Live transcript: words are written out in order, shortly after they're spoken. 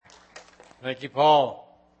Thank you,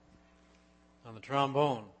 Paul. On the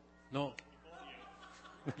trombone. No.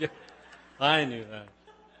 Yeah, I knew that.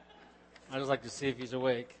 I'd just like to see if he's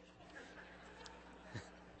awake.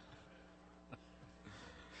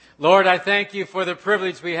 Lord, I thank you for the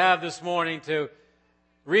privilege we have this morning to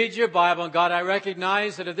read your Bible. And God, I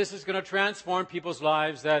recognize that if this is going to transform people's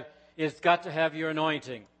lives, that it's got to have your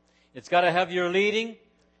anointing. It's got to have your leading.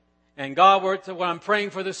 And God, what I'm praying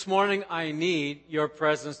for this morning, I need your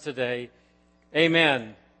presence today.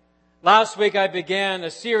 Amen. Last week I began a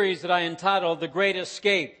series that I entitled The Great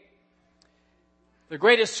Escape. The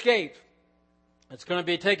Great Escape. It's going to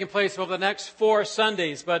be taking place over the next 4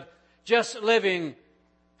 Sundays, but just living,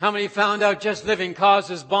 how many found out just living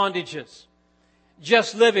causes bondages?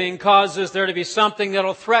 Just living causes there to be something that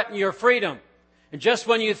will threaten your freedom. And just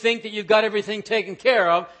when you think that you've got everything taken care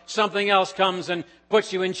of, something else comes and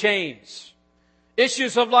puts you in chains.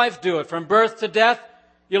 Issues of life do it. From birth to death,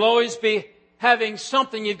 you'll always be having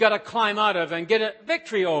something you've got to climb out of and get a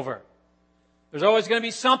victory over. There's always going to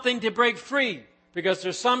be something to break free because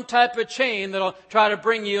there's some type of chain that'll try to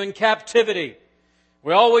bring you in captivity.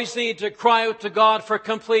 We always need to cry out to God for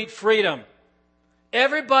complete freedom.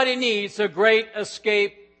 Everybody needs a great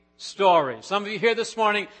escape story. Some of you here this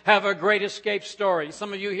morning have a great escape story.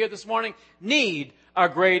 Some of you here this morning need a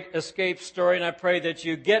great escape story, and I pray that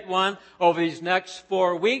you get one over these next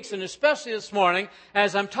 4 weeks, and especially this morning,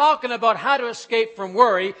 as I'm talking about how to escape from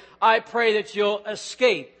worry, I pray that you'll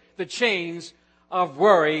escape the chains of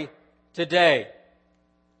worry today.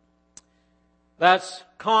 That's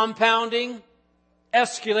compounding,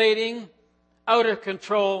 escalating, out of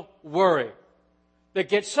control worry that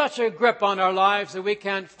gets such a grip on our lives that we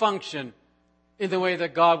can't function in the way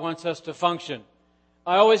that God wants us to function.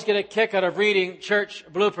 I always get a kick out of reading church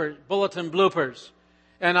bulletin bloopers.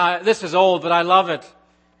 And this is old, but I love it.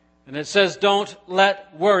 And it says, don't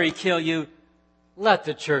let worry kill you. Let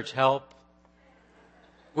the church help.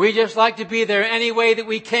 We just like to be there any way that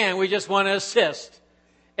we can. We just want to assist.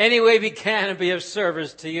 Any way we can and be of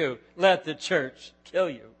service to you. Let the church kill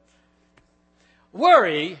you.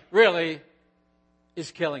 Worry really is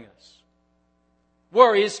killing us.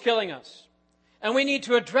 Worry is killing us. And we need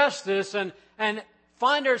to address this and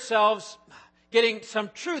find ourselves getting some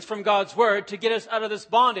truth from God's Word to get us out of this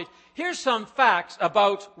bondage. Here's some facts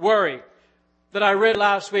about worry that I read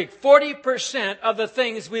last week. 40% of the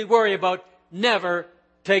things we worry about never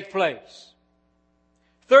take place.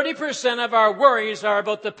 30% of our worries are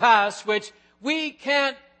about the past, which we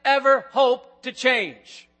can't ever hope to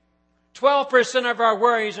change. 12% of our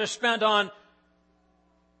worries are spent on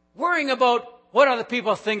worrying about what other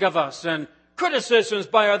people think of us and criticisms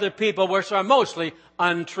by other people, which are mostly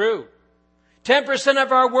untrue. 10%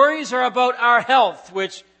 of our worries are about our health,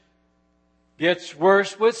 which gets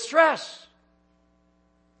worse with stress.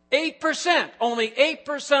 8%, only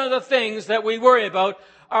 8% of the things that we worry about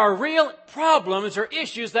are real problems or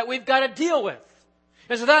issues that we've got to deal with.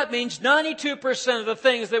 And so that means 92% of the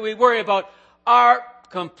things that we worry about are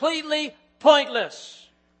completely pointless.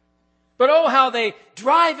 But oh, how they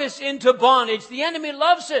drive us into bondage. The enemy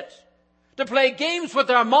loves it. To play games with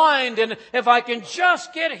our mind, and if I can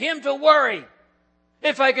just get him to worry,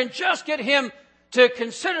 if I can just get him to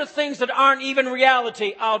consider things that aren't even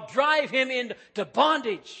reality, I'll drive him into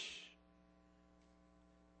bondage.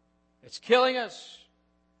 It's killing us.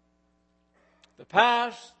 The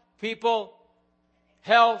past, people,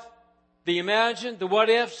 health, the imagined, the what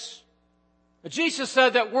ifs. But Jesus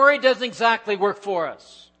said that worry doesn't exactly work for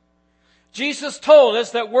us. Jesus told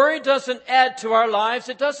us that worry doesn't add to our lives.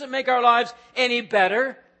 It doesn't make our lives any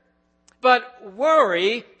better. But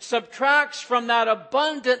worry subtracts from that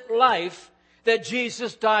abundant life that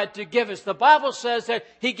Jesus died to give us. The Bible says that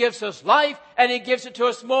He gives us life and He gives it to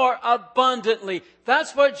us more abundantly.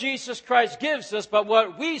 That's what Jesus Christ gives us. But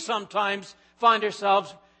what we sometimes find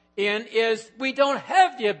ourselves in is we don't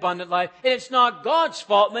have the abundant life. And it's not God's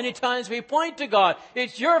fault. Many times we point to God.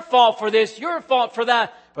 It's your fault for this, your fault for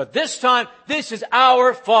that. But this time, this is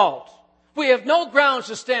our fault. We have no grounds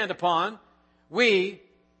to stand upon. We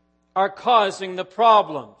are causing the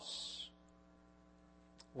problems.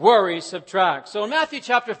 Worry subtracts. So in Matthew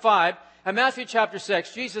chapter 5 and Matthew chapter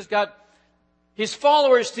 6, Jesus got His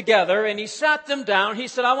followers together and He sat them down. He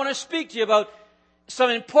said, I want to speak to you about some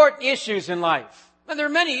important issues in life. And there are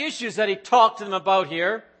many issues that He talked to them about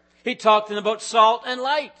here. He talked to them about salt and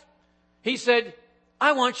light. He said,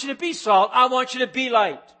 I want you to be salt. I want you to be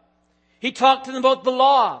light. He talked to them about the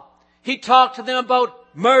law. He talked to them about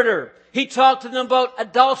murder. He talked to them about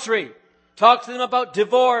adultery. Talked to them about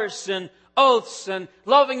divorce and oaths and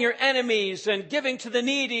loving your enemies and giving to the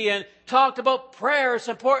needy, and talked about prayer. It's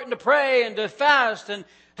important to pray and to fast, and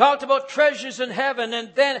talked about treasures in heaven,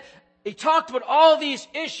 and then he talked about all these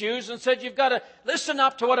issues and said, you've got to listen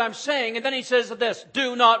up to what I'm saying. And then he says this,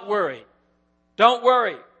 do not worry. Don't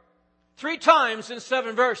worry. 3 times in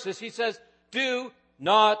 7 verses, he says, do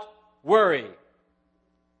not worry.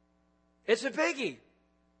 It's a biggie.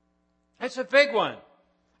 It's a big one.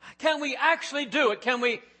 Can we actually do it? Can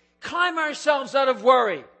we climb ourselves out of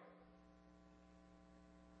worry?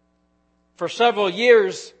 For several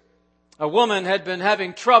years, a woman had been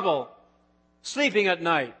having trouble sleeping at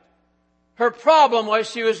night. Her problem was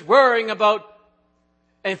she was worrying about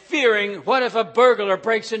and fearing, what if a burglar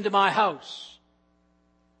breaks into my house?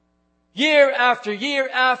 Year after year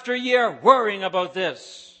after year, worrying about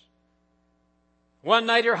this. One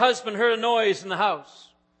night her husband heard a noise in the house.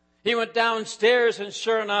 He went downstairs and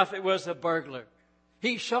sure enough it was a burglar.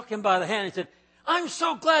 He shook him by the hand and said, I'm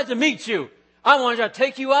so glad to meet you. I wanted to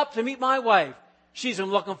take you up to meet my wife. She's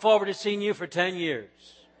been looking forward to seeing you for 10 years.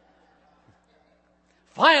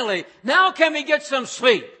 Finally, now can we get some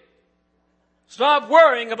sleep? Stop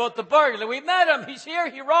worrying about the burglar. We met him. He's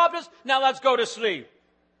here. He robbed us. Now let's go to sleep.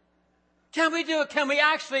 Can we do it? Can we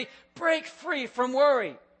actually break free from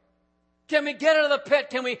worry? Can we get out of the pit?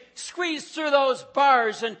 Can we squeeze through those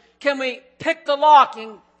bars? And can we pick the lock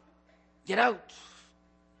and get out?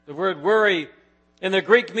 The word worry in the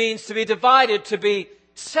Greek means to be divided, to be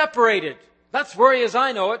separated. That's worry as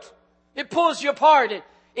I know it. It pulls you apart.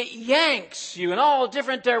 It yanks you in all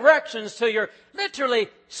different directions till you're literally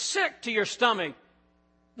sick to your stomach.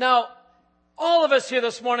 Now, all of us here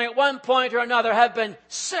this morning at one point or another have been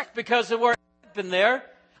sick because of worry. I've been there.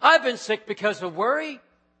 I've been sick because of worry.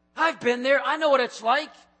 I've been there. I know what it's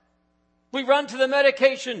like. We run to the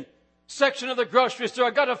medication section of the grocery store.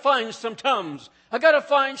 I've got to find some Tums. I've got to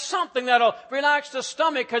find something that'll relax the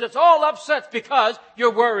stomach because it's all upset because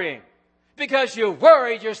you're worrying. Because you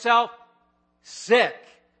worried yourself sick.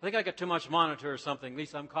 I think I got too much monitor or something. At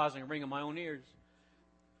least I'm causing a ring in my own ears.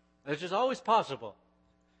 Which is always possible.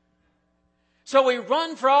 So we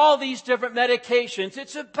run for all these different medications.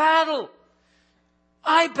 It's a battle.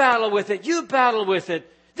 I battle with it. You battle with it.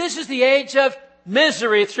 This is the age of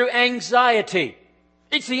misery through anxiety.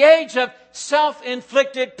 It's the age of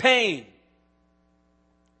self-inflicted pain.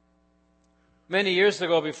 Many years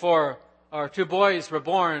ago, before our 2 boys were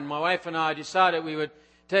born, my wife and I decided we would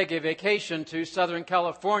take a vacation to Southern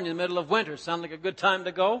California in the middle of winter. Sound like a good time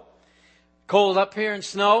to go? Cold up here and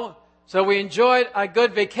snow. So we enjoyed a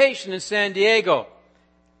good vacation in San Diego.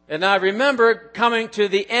 And I remember coming to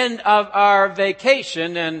the end of our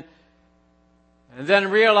vacation and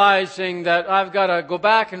then realizing that I've got to go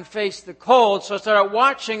back and face the cold. So I started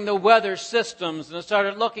watching the weather systems and I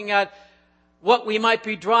started looking at what we might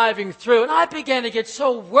be driving through. And I began to get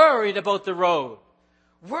so worried about the road.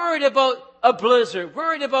 Worried about a blizzard.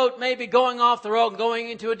 Worried about maybe going off the road and going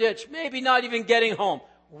into a ditch. Maybe not even getting home.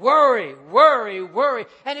 Worry, worry, worry.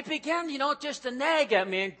 And it began, just to nag at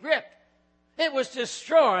me and grip. It was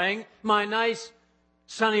destroying my nice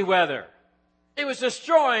sunny weather. It was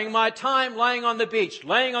destroying my time laying on the beach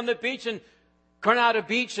in Coronado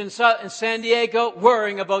Beach in San Diego,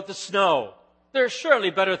 worrying about the snow. There's surely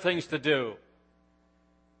better things to do.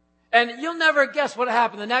 And you'll never guess what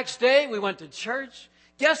happened the next day. We went to church.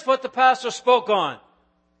 Guess what the pastor spoke on?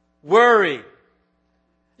 Worry.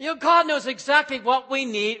 God knows exactly what we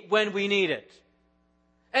need when we need it.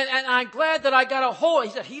 And I'm glad that I got a hold.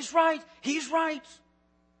 He said, he's right. He's right.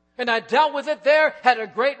 And I dealt with it there, had a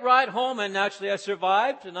great ride home, and naturally I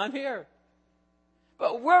survived, and I'm here.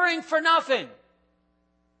 But worrying for nothing.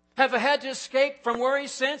 Have I had to escape from worry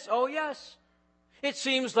since? Oh, yes. It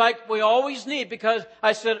seems like we always need, because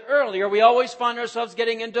I said earlier, we always find ourselves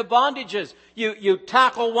getting into bondages. You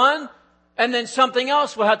tackle one, and then something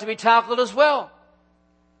else will have to be tackled as well.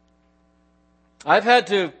 I've had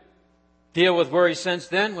to deal with worry since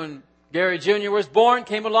then. When Gary Jr. was born,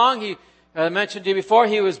 came along, I mentioned to you before,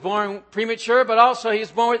 he was born premature, but also he was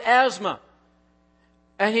born with asthma.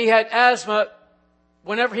 And he had asthma.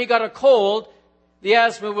 Whenever he got a cold, the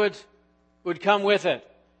asthma would come with it.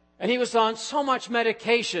 And he was on so much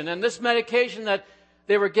medication. And this medication that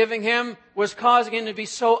they were giving him was causing him to be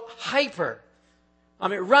so hyper. I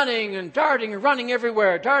mean, running and running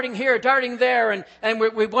everywhere, darting here, darting there. And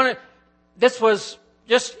we wanted, this was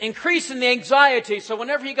just increasing the anxiety. So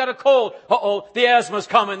whenever he got a cold, the asthma's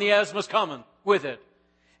coming with it.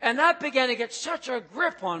 And that began to get such a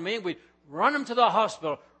grip on me. We'd run him to the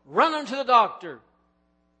hospital, run him to the doctor.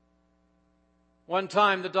 One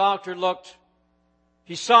time the doctor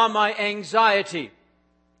he saw my anxiety.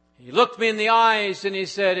 He looked me in the eyes and he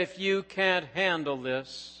said, if you can't handle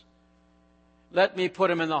this, let me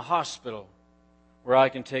put him in the hospital where I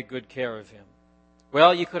can take good care of him.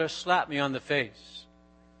 Well, you could have slapped me on the face.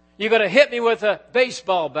 You could have hit me with a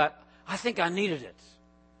baseball bat. I think I needed it.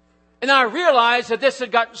 And I realized that this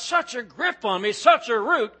had gotten such a grip on me, such a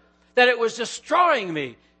root, that it was destroying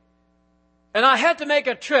me. And I had to make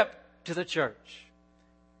a trip to the church.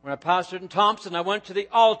 When I pastored in Thompson, I went to the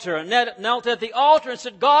altar and knelt at the altar and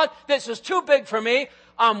said, God, this is too big for me.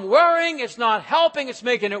 I'm worrying. It's not helping. It's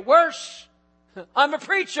making it worse. I'm a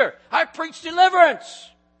preacher. I preach deliverance.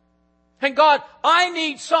 And God, I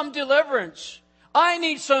need some deliverance. I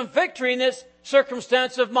need some victory in this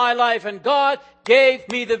circumstance of my life. And God gave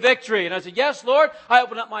me the victory. And I said, yes, Lord, I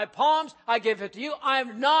open up my palms. I give it to you.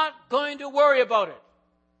 I'm not going to worry about it.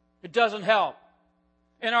 It doesn't help.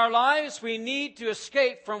 In our lives, we need to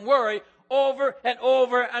escape from worry over and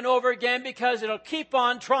over and over again, because it'll keep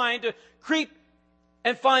on trying to creep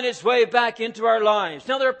and find its way back into our lives.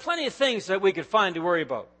 Now, there are plenty of things that we could find to worry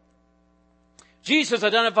about. Jesus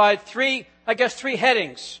identified three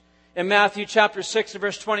headings in Matthew chapter 6 and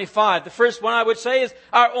verse 25. The first one I would say is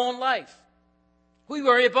our own life. We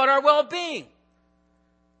worry about our well-being.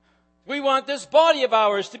 We want this body of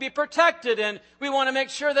ours to be protected, and we want to make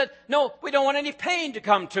sure that, we don't want any pain to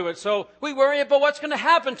come to it. So we worry about what's going to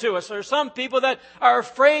happen to us. There are some people that are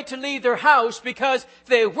afraid to leave their house because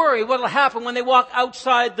they worry what will happen when they walk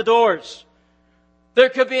outside the doors. There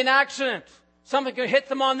could be an accident. Something could hit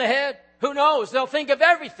them on the head. Who knows? They'll think of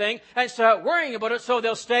everything and start worrying about it, so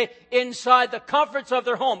they'll stay inside the comforts of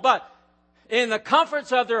their home. But in the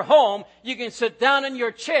comforts of their home, you can sit down in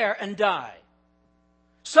your chair and die.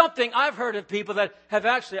 Something I've heard of people that have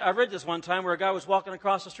actually, I read this one time where a guy was walking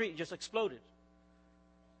across the street and just exploded.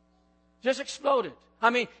 Just exploded.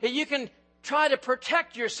 I mean, you can try to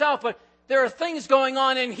protect yourself, but there are things going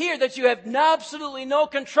on in here that you have absolutely no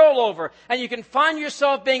control over. And you can find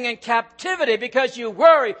yourself being in captivity because you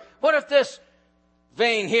worry, what if this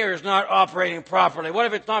vein here is not operating properly? What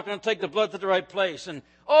if it's not going to take the blood to the right place? And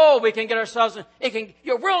we can get ourselves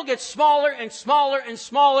your world gets smaller and smaller and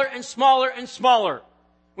smaller and smaller and smaller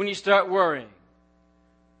when you start worrying.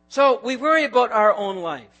 So we worry about our own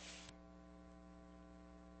life.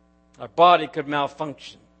 Our body could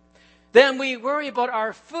malfunction. Then we worry about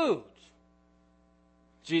our food.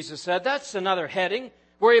 Jesus said that's another heading.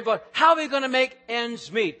 Worry about how are we going to make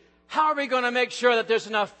ends meet? How are we going to make sure that there's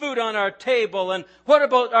enough food on our table? And what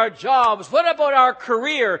about our jobs? What about our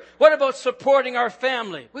career? What about supporting our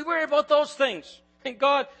family? We worry about those things. Thank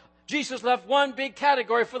God, Jesus left one big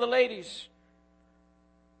category for the ladies.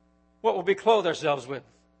 What will we clothe ourselves with?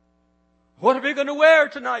 What are we going to wear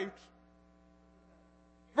tonight?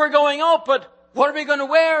 We're going out, but what are we going to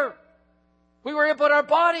wear? We worry about our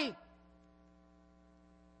body.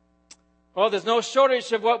 Well, there's no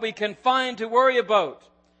shortage of what we can find to worry about.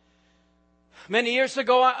 Many years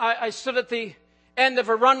ago, I stood at the end of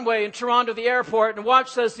a runway in Toronto, the airport, and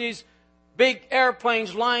watched as these big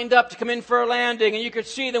airplanes lined up to come in for a landing, and you could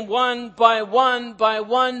see them one by one by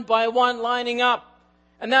one by one lining up.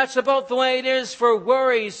 And that's about the way it is for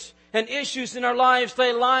worries and issues in our lives.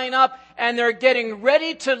 They line up and they're getting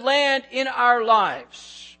ready to land in our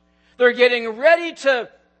lives. They're getting ready to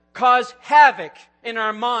cause havoc in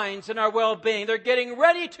our minds and our well-being. They're getting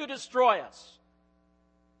ready to destroy us.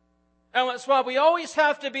 And that's why we always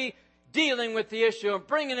have to be dealing with the issue and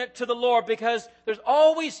bringing it to the Lord, because there's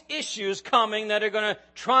always issues coming that are going to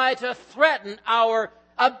try to threaten our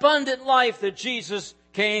abundant life that Jesus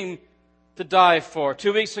came to die for.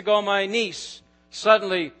 2 weeks ago, my niece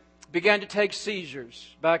suddenly began to take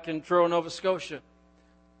seizures back in Truro, Nova Scotia.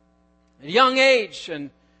 At a young age, and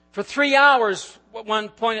for 3 hours, at one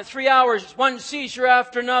point at 3 hours, one seizure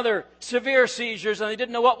after another, severe seizures, and they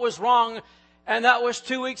didn't know what was wrong. And that was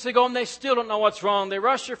 2 weeks ago, and they still don't know what's wrong. They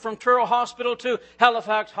rushed her from Truro Hospital to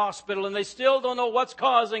Halifax Hospital, and they still don't know what's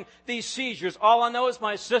causing these seizures. All I know is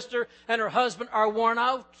my sister and her husband are worn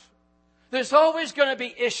out. There's always going to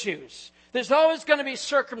be issues. There's always going to be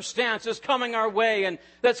circumstances coming our way, and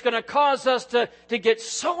that's going to cause us to get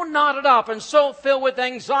so knotted up and so filled with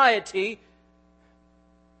anxiety.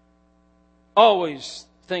 Always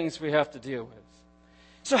things we have to deal with.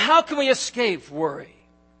 So how can we escape worry?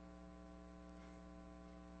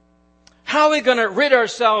 How are we going to rid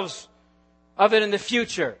ourselves of it in the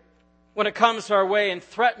future when it comes our way and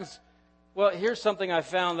threatens? Well, here's something I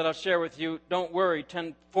found that I'll share with you. Don't worry.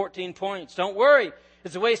 14 points. Don't worry.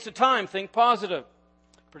 It's a waste of time. Think positive.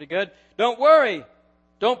 Pretty good. Don't worry.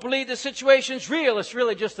 Don't believe the situation's real. It's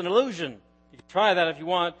really just an illusion. You can try that if you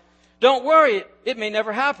want. Don't worry. It may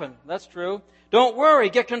never happen. That's true. Don't worry.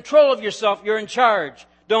 Get control of yourself. You're in charge.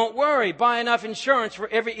 Don't worry. Buy enough insurance for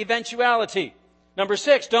every eventuality. Number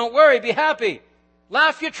 6, don't worry. Be happy.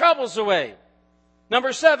 Laugh your troubles away.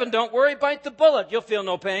 Number 7, don't worry, bite the bullet. You'll feel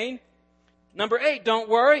no pain. Number 8, don't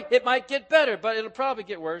worry, it might get better, but it'll probably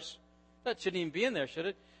get worse. That shouldn't even be in there, should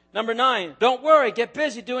it? Number 9, don't worry, get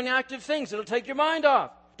busy doing active things. It'll take your mind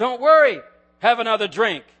off. Don't worry, have another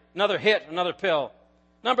drink, another hit, another pill.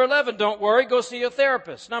 Number 11, don't worry, go see a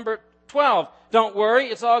therapist. Number 12, don't worry,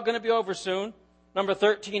 it's all going to be over soon. Number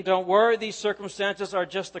 13, don't worry, these circumstances are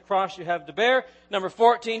just the cross you have to bear. Number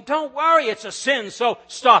 14, don't worry, it's a sin, so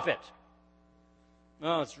stop it.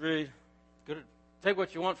 No, it's really good. Take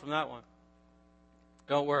what you want from that one.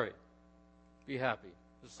 Don't worry. Be happy.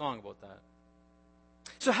 There's a song about that.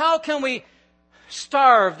 So how can we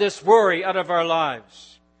starve this worry out of our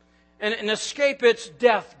lives and escape its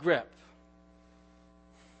death grip?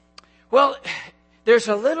 Well, there's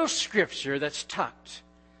a little scripture that's tucked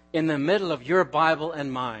in the middle of your Bible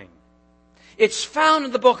and mine. It's found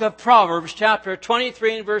in the book of Proverbs, chapter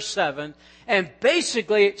 23 and verse 7, and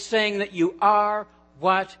basically it's saying that you are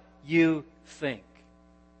what you think.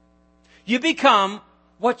 You become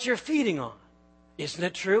what you're feeding on. Isn't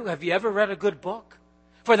it true? Have you ever read a good book?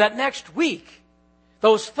 For that next week,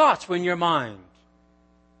 those thoughts were in your mind.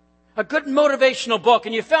 A good motivational book,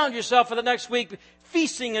 and you found yourself for the next week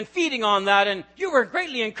feasting and feeding on that, and you were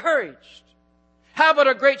greatly encouraged. How about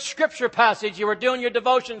a great scripture passage? You were doing your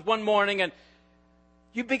devotions one morning, and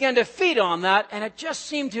you began to feed on that, and it just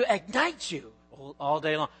seemed to ignite you all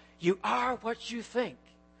day long. You are what you think.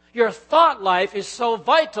 Your thought life is so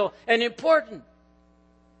vital and important.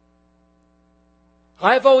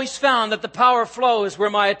 I've always found that the power flows where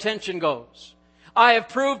my attention goes. I have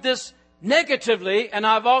proved this negatively, and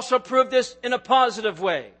I've also proved this in a positive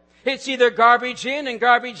way. It's either garbage in and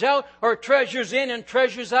garbage out, or treasures in and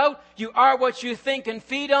treasures out. You are what you think and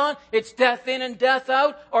feed on. It's death in and death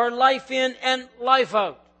out, or life in and life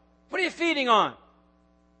out. What are you feeding on?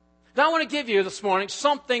 Now I want to give you this morning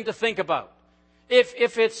something to think about. If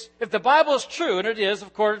the Bible is true, and it is,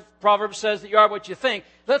 of course, Proverbs says that you are what you think,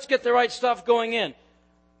 let's get the right stuff going in.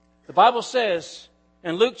 The Bible says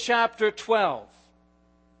in Luke chapter 12,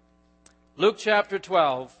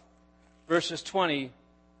 verses 20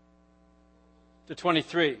 to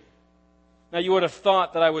 23. Now you would have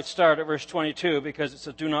thought that I would start at verse 22 because it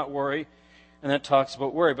says do not worry, and that talks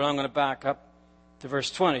about worry, but I'm going to back up to verse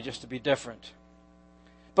 20 just to be different.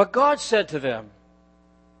 But God said to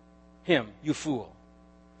him, you fool,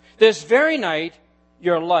 this very night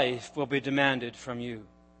your life will be demanded from you.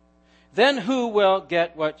 Then who will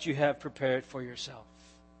get what you have prepared for yourself?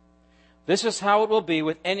 This is how it will be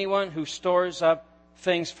with anyone who stores up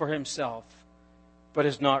things for himself, but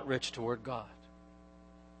is not rich toward God.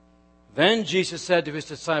 Then Jesus said to his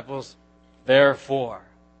disciples, therefore,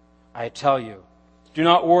 I tell you, do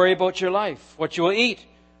not worry about your life, what you will eat,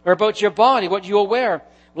 or about your body, what you will wear.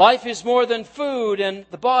 Life is more than food, and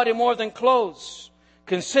the body more than clothes.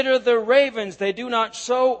 Consider the ravens, they do not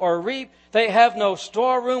sow or reap, they have no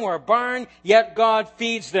storeroom or barn, yet God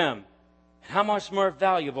feeds them. How much more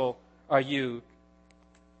valuable are you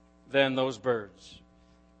than those birds?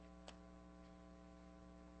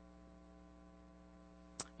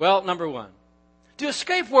 Well, number one, to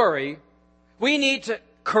escape worry, we need to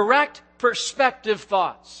correct perspective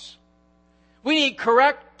thoughts. We need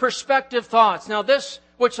correct perspective thoughts. Now this,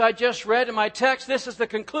 which I just read in my text, this is the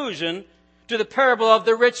conclusion to the parable of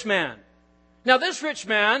the rich man. Now this rich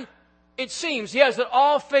man, it seems he has it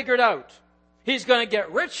all figured out. He's going to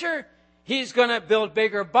get richer. He's going to build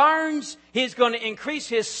bigger barns. He's going to increase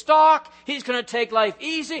his stock. He's going to take life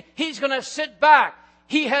easy. He's going to sit back.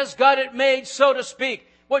 He has got it made, so to speak.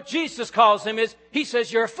 What Jesus calls him is, he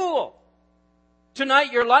says, you're a fool.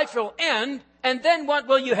 Tonight your life will end, and then what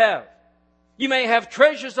will you have? You may have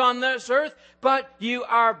treasures on this earth, but you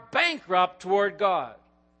are bankrupt toward God.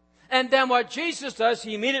 And then what Jesus does,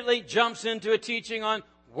 he immediately jumps into a teaching on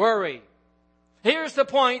worry. Here's the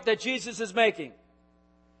point that Jesus is making.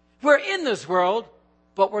 We're in this world,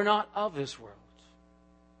 but we're not of this world.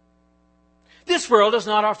 This world is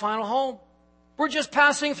not our final home. We're just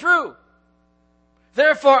passing through.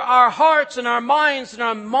 Therefore, our hearts and our minds and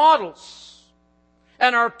our models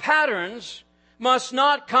and our patterns must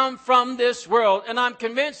not come from this world. And I'm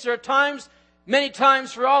convinced there are times, many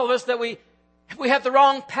times for all of us, that we have the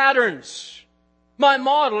wrong patterns. My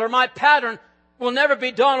model or my pattern will never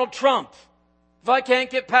be Donald Trump. If I can't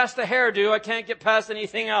get past the hairdo, I can't get past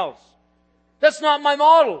anything else. That's not my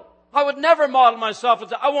model. I would never model myself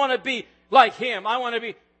as I want to be like him. I want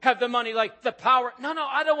to have the money, like the power. No,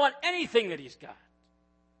 I don't want anything that he's got.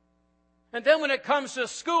 And then when it comes to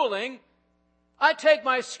schooling, I take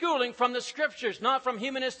my schooling from the Scriptures, not from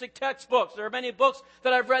humanistic textbooks. There are many books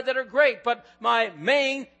that I've read that are great, but my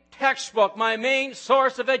main textbook, my main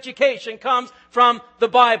source of education comes from the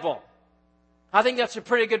Bible. I think that's a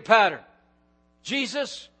pretty good pattern.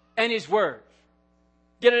 Jesus and His Word.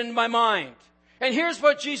 Get it into my mind. And here's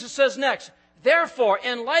what Jesus says next. Therefore,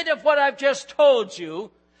 in light of what I've just told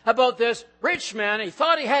you about this rich man, he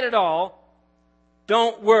thought he had it all,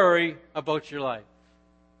 don't worry about your life.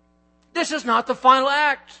 This is not the final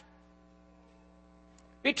act.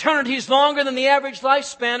 Eternity is longer than the average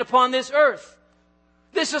lifespan upon this earth.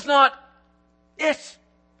 This is not it.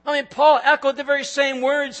 I mean, Paul echoed the very same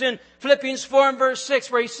words in Philippians 4 and verse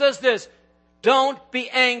 6 where he says this, don't be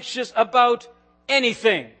anxious about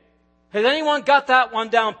anything. Has anyone got that one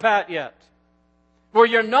down pat yet? Where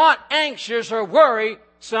you're not anxious or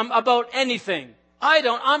worrisome about anything. I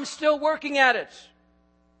don't. I'm still working at it.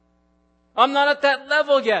 I'm not at that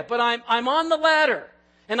level yet, but I'm on the ladder.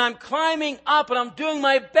 And I'm climbing up and I'm doing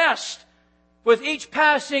my best with each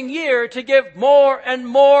passing year to give more and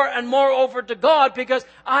more and more over to God because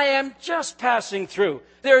I am just passing through.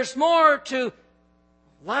 There's more to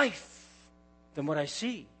life than what I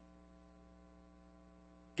see.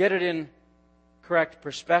 Get it in correct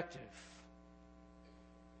perspective.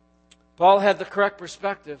 Paul had the correct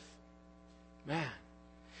perspective. Man,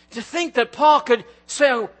 to think that Paul could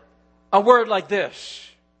say a word like this,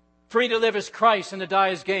 for me to live as Christ and to die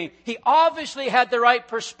as gain. He obviously had the right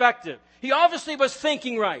perspective. He obviously was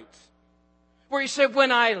thinking right. Where he said,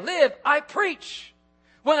 when I live, I preach.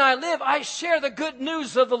 When I live, I share the good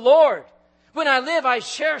news of the Lord. When I live, I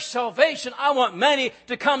share salvation. I want many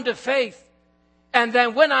to come to faith. And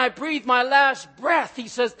then when I breathe my last breath, he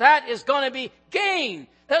says, that is going to be gain.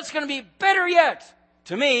 That's going to be better yet.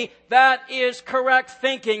 To me, that is correct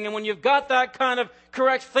thinking. And when you've got that kind of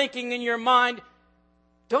correct thinking in your mind,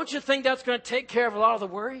 don't you think that's going to take care of a lot of the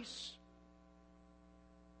worries?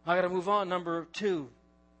 I got to move on. Number 2.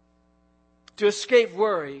 To escape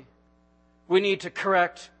worry, we need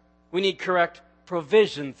correct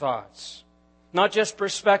provision thoughts. Not just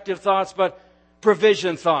perspective thoughts, but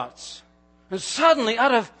provision thoughts. And suddenly,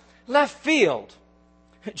 out of left field,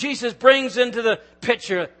 Jesus brings into the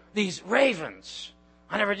picture these ravens.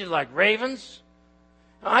 I never did like ravens.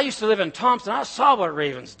 I used to live in Thompson. I saw what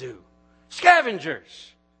ravens do.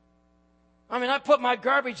 Scavengers. I mean, I put my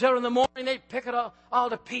garbage out in the morning. They pick it all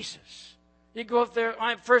to pieces. You go up there.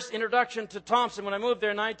 My first introduction to Thompson when I moved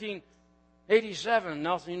there in 1987.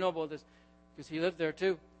 Nelson, you know about this because he lived there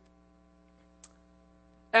too.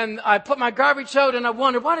 And I put my garbage out and I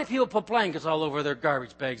wondered, why do people put blankets all over their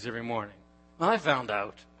garbage bags every morning? Well, I found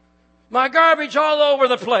out. My garbage all over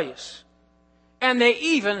the place. And they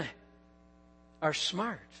even are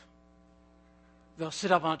smart. They'll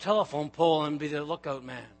sit up on a telephone pole and be the lookout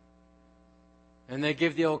man. And they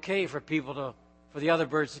give the okay for for the other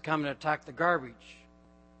birds to come and attack the garbage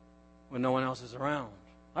when no one else is around.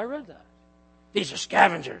 I read that. These are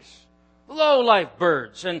scavengers. Low-life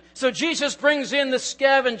birds. And so Jesus brings in the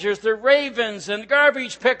scavengers, the ravens and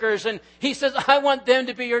garbage pickers, and he says, I want them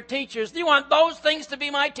to be your teachers. Do you want those things to be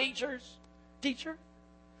my teachers? Teacher?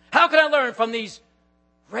 How can I learn from these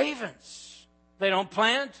ravens? They don't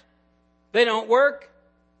plant. They don't work.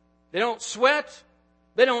 They don't sweat.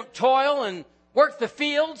 They don't toil and work the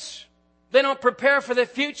fields. They don't prepare for the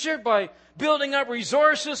future by building up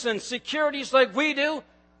resources and securities like we do.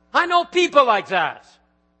 I know people like that.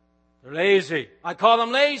 They're lazy. I call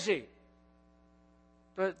them lazy.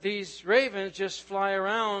 But these ravens just fly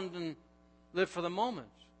around and live for the moment.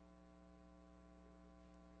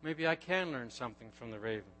 Maybe I can learn something from the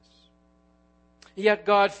ravens. Yet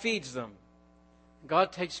God feeds them.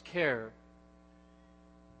 God takes care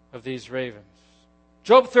of these ravens.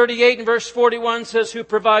 Job 38 and verse 41 says, who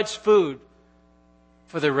provides food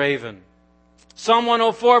for the raven? Psalm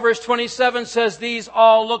 104 verse 27 says, these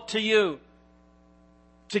all look to you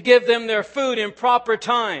to give them their food in proper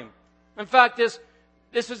time. In fact, this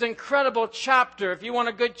is an incredible chapter. If you want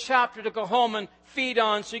a good chapter to go home and feed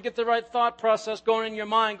on so you get the right thought process going in your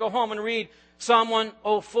mind, go home and read Psalm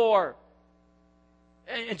 104.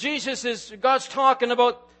 And God's talking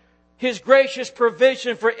about His gracious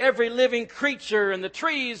provision for every living creature and the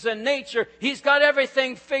trees and nature. He's got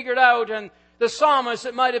everything figured out. And the psalmist,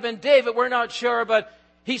 it might have been David, we're not sure, but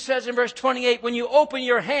he says in verse 28, when you open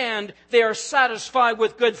your hand, they are satisfied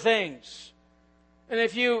with good things. And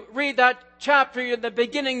if you read that chapter in the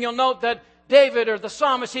beginning, you'll note that David, or the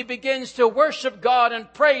psalmist, he begins to worship God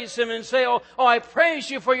and praise Him and say, oh, I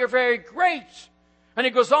praise you for you're very great. And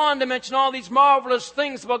he goes on to mention all these marvelous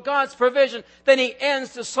things about God's provision. Then he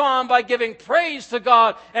ends the psalm by giving praise to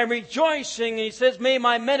God and rejoicing. And he says, may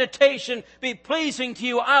my meditation be pleasing to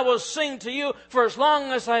you. I will sing to you for as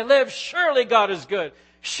long as I live. Surely God is good.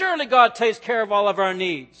 Surely God takes care of all of our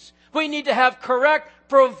needs. We need to have correct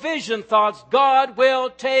provision thoughts. God will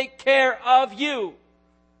take care of you.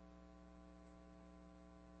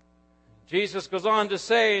 Jesus goes on to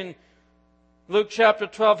say in Luke chapter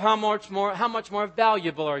 12, how much more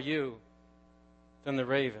valuable are you than the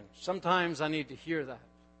ravens? Sometimes I need to hear that.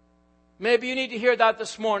 Maybe you need to hear that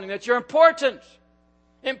this morning, that you're important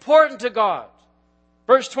to God.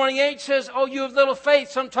 Verse 28 says, oh, you have little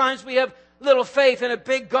faith. Sometimes we have little faith in a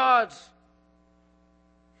big God.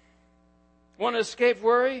 Want to escape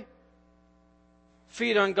worry?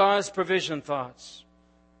 Feed on God's provision thoughts.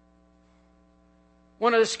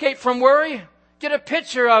 Want to escape from worry? Get a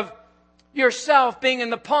picture of yourself being in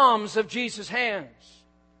the palms of Jesus' hands.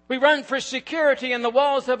 We run for security in the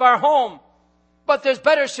walls of our home, but there's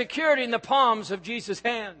better security in the palms of Jesus'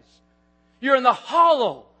 hands. You're in the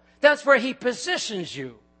hollow. That's where He positions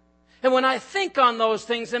you. And when I think on those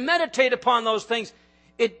things and meditate upon those things,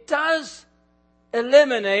 it does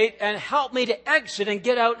eliminate and help me to exit and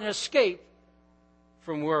get out and escape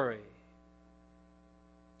from worry.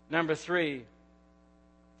 Number 3,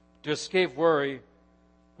 to escape worry,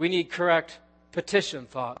 we need correct petition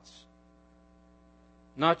thoughts.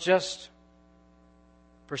 Not just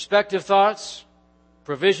perspective thoughts,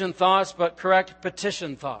 provision thoughts, but correct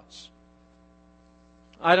petition thoughts.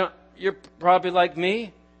 You're probably like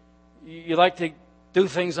me. You like to do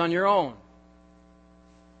things on your own.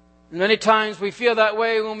 Many times we feel that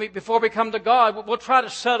way before we come to God. We'll try to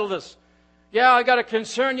settle this. Yeah, I got a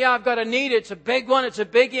concern. Yeah, I've got a need. It's a big one. It's a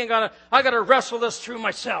biggie. I got to wrestle this through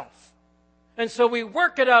myself. And so we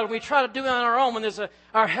work it out. We try to do it on our own. When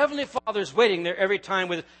our Heavenly Father's waiting there every time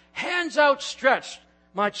with hands outstretched.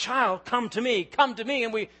 My child, come to me, come to me.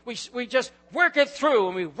 And we just work it through.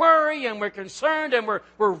 And we worry and we're concerned and we're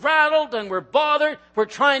rattled and we're bothered. We're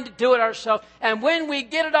trying to do it ourselves. And when we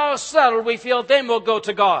get it all settled, we feel then we'll go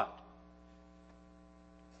to God.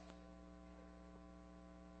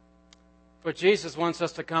 But Jesus wants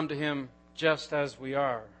us to come to Him just as we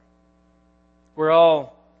are. We're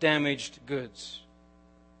all damaged goods.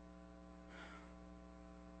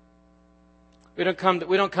 We don't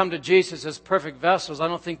come to Jesus as perfect vessels. I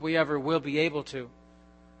don't think we ever will be able to.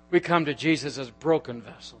 We come to Jesus as broken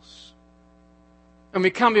vessels. And we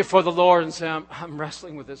come before the Lord and say, I'm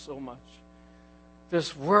wrestling with this so much.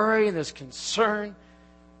 This worry and this concern.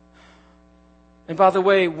 And by the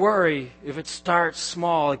way, worry, if it starts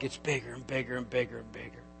small, it gets bigger and bigger and bigger and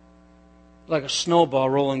bigger. Like a snowball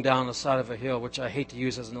rolling down the side of a hill, which I hate to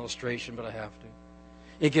use as an illustration, but I have to.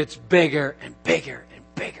 It gets bigger and bigger and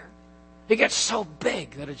bigger. It gets so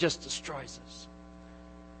big that it just destroys us.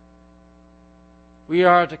 We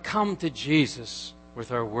are to come to Jesus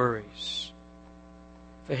with our worries.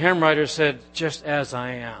 The hymn writer said, just as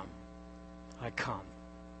I am, I come.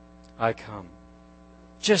 I come.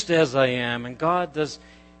 Just as I am. And God does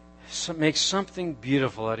make something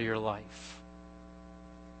beautiful out of your life.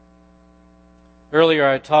 Earlier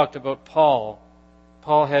I talked about Paul.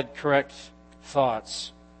 Paul had correct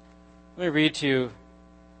thoughts. Let me read to you,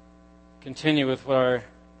 continue with what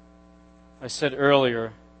I said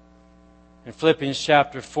earlier. In Philippians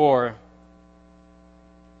chapter 4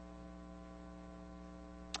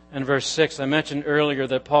 and verse 6, I mentioned earlier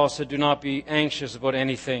that Paul said, do not be anxious about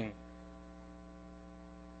anything.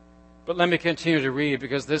 But let me continue to read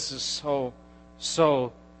because this is so,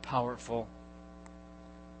 so powerful.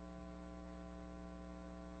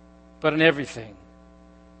 But in everything,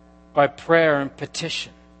 by prayer and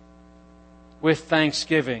petition, with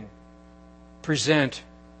thanksgiving, present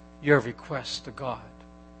your requests to God.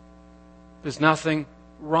 There's nothing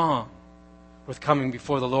wrong with coming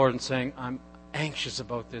before the Lord and saying, I'm anxious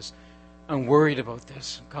about this. I'm worried about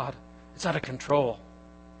this. God, it's out of control.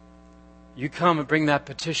 You come and bring that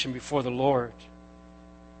petition before the Lord.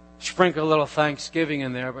 Sprinkle a little thanksgiving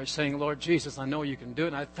in there by saying, Lord Jesus, I know you can do it.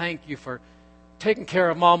 And I thank you for taking care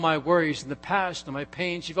of all my worries in the past and my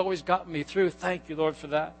pains. You've always gotten me through. Thank you, Lord, for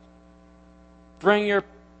that. Bring your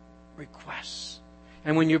requests.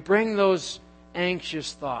 And when you bring those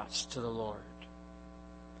anxious thoughts to the Lord,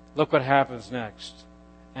 look what happens next.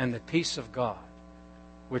 And the peace of God,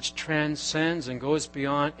 which transcends and goes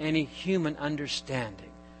beyond any human understanding.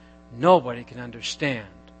 Nobody can understand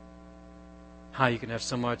how you can have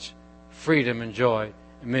so much freedom and joy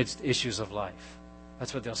amidst issues of life.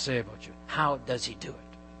 That's what they'll say about you. How does he do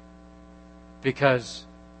it? Because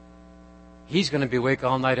he's going to be awake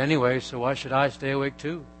all night anyway, so why should I stay awake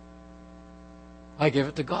too? I give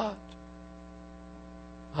it to God.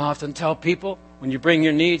 I often tell people, when you bring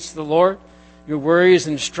your needs to the Lord, your worries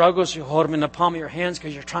and struggles, you hold them in the palm of your hands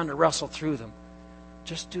because you're trying to wrestle through them.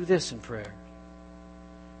 Just do this in prayer.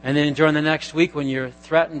 And then during the next week, when you're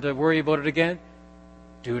threatened to worry about it again,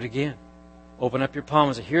 do it again. Open up your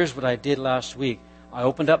palms and say, here's what I did last week. I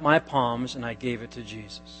opened up my palms and I gave it to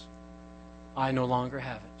Jesus. I no longer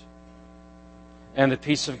have it. And the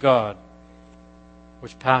peace of God,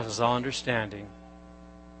 which passes all understanding,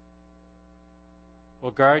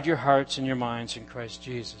 will guard your hearts and your minds in Christ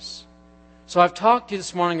Jesus. So I've talked to you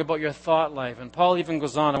this morning about your thought life. And Paul even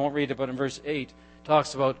goes on, I won't read it, but in verse 8,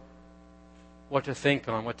 talks about what to think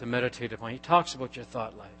on, what to meditate upon. He talks about your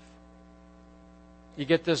thought life. You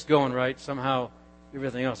get this going right, somehow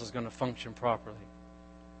everything else is going to function properly.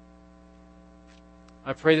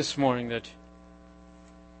 I pray this morning that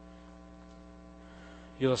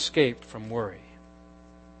you'll escape from worry.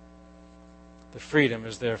 The freedom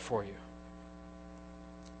is there for you.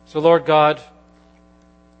 So, Lord God,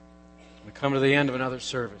 we come to the end of another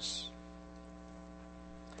service.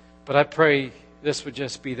 But I pray this would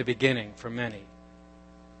just be the beginning for many.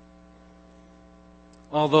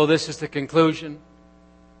 Although this is the conclusion,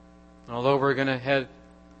 although we're going to head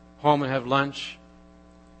home and have lunch,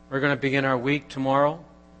 we're going to begin our week tomorrow.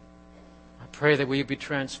 I pray that we be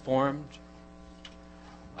transformed.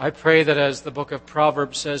 I pray that as the book of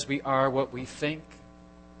Proverbs says, we are what we think,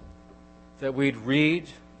 that we'd read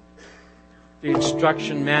the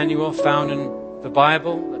instruction manual found in the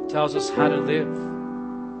Bible that tells us how to live.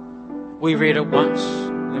 We read it once.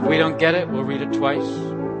 If we don't get it, we'll read it twice.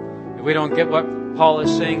 If we don't get what Paul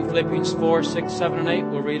is saying, Philippians 4, 6, 7, and 8,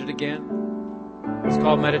 we'll read it again. It's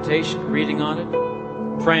called meditation, reading on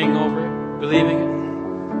it, praying over it, believing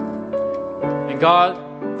it. And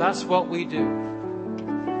God, that's what we do.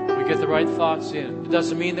 We get the right thoughts in. It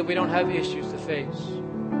doesn't mean that we don't have issues to face.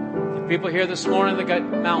 People here this morning, they got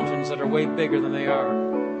mountains that are way bigger than they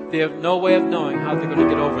are. They have no way of knowing how they're going to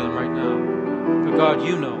get over them right now. But God,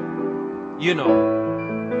 you know. You know.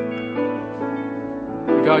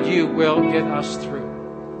 But God, you will get us through.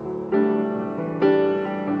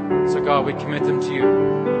 So God, we commit them to you.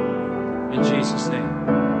 In Jesus' name.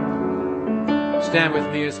 Stand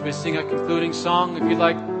with me as we sing a concluding song. If you'd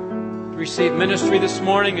like to receive ministry this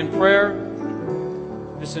morning in prayer,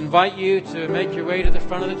 just invite you to make your way to the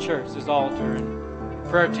front of the church, this altar, and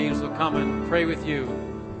prayer teams will come and pray with you.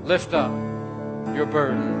 Lift up your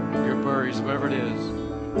burden, your worries, whatever it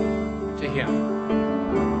is, to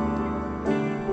Him.